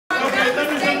let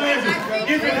me say this.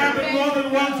 If it happened more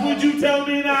than once, would you tell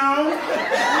me now?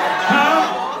 Huh?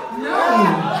 No.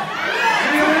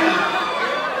 Really?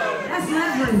 That's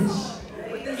leverage.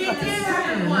 It did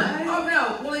happen once. Oh no,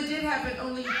 well it did happen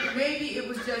only, maybe it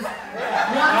was just once.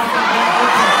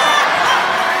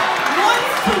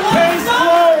 Case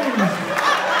closed.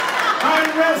 I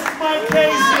rest my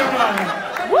case, Your Honor.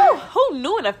 Woo! Who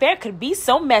knew an affair could be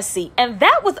so messy? And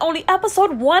that was only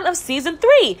episode 1 of season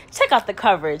 3. Check out the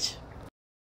coverage.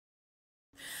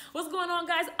 What's going on,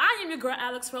 guys? I am your girl,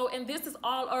 Alex Rowe, and this is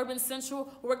All Urban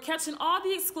Central. We're catching all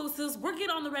the exclusives. We're getting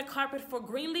on the red carpet for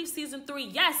Greenleaf season 3.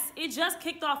 Yes, it just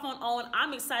kicked off on OWN.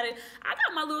 I'm excited. I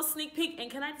got my little sneak peek,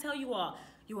 and can I tell you all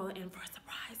are in for a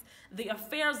surprise. The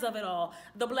affairs of it all,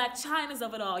 the Black Chinas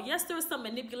of it all. Yes, there is some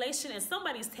manipulation, and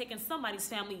somebody's taking somebody's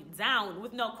family down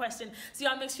with no question. So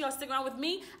y'all make sure y'all stick around with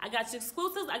me. I got your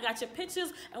exclusives, I got your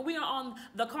pictures, and we are on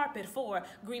the carpet for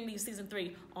Greenleaf season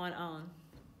 3 on OWN.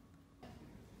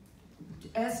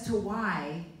 As to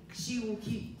why she will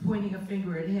keep pointing a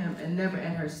finger at him and never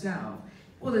at herself.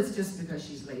 Well, it's just because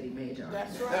she's Lady Major.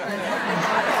 That's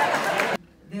right.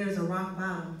 There's a rock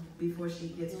bottom before she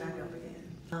gets back up again.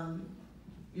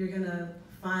 You're gonna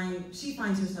find, she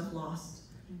finds herself lost.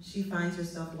 She finds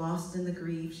herself lost in the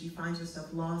grief. She finds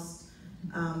herself lost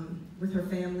with her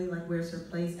family, like where's her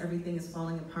place? Everything is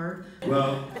falling apart.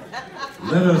 Well,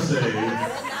 let us say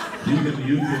you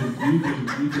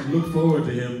can look forward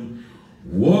to him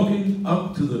walking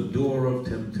up to the door of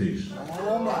temptation.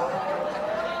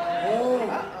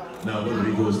 Now, whether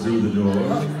he goes through the door,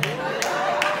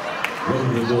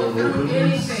 whether the door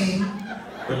opens,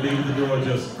 but maybe the door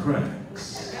just cracks.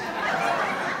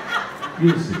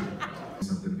 You'll see.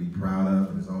 Something to be proud of,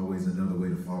 and there's always another way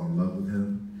to fall in love with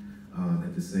him.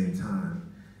 At the same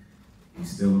time,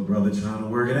 he's still a brother trying to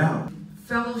work it out.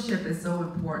 Fellowship is so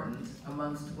important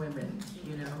amongst women,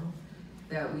 you know,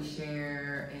 that we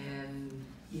share, and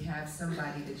you have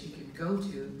somebody that you can go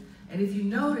to. And if you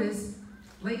notice,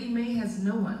 Lady May has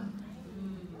no one.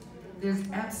 There's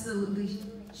absolutely,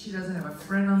 she doesn't have a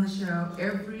friend on the show.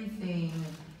 Everything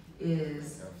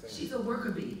is, she's a worker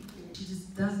bee. She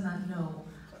just does not know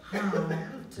how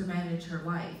to manage her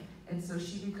life. And so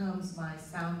she becomes my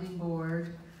sounding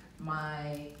board,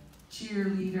 my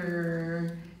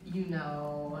cheerleader, you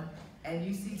know, and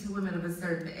you see two women of a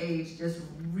certain age just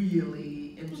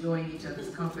really enjoying each other's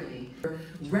company.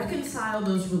 Reconcile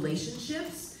those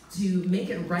relationships to make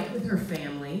it right with her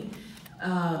family,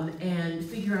 and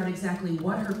figure out exactly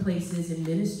what her place is in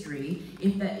ministry.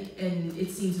 And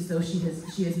it seems as though she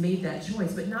has made that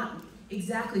choice, but not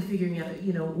exactly figuring out,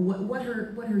 you know, what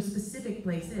her specific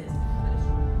place is.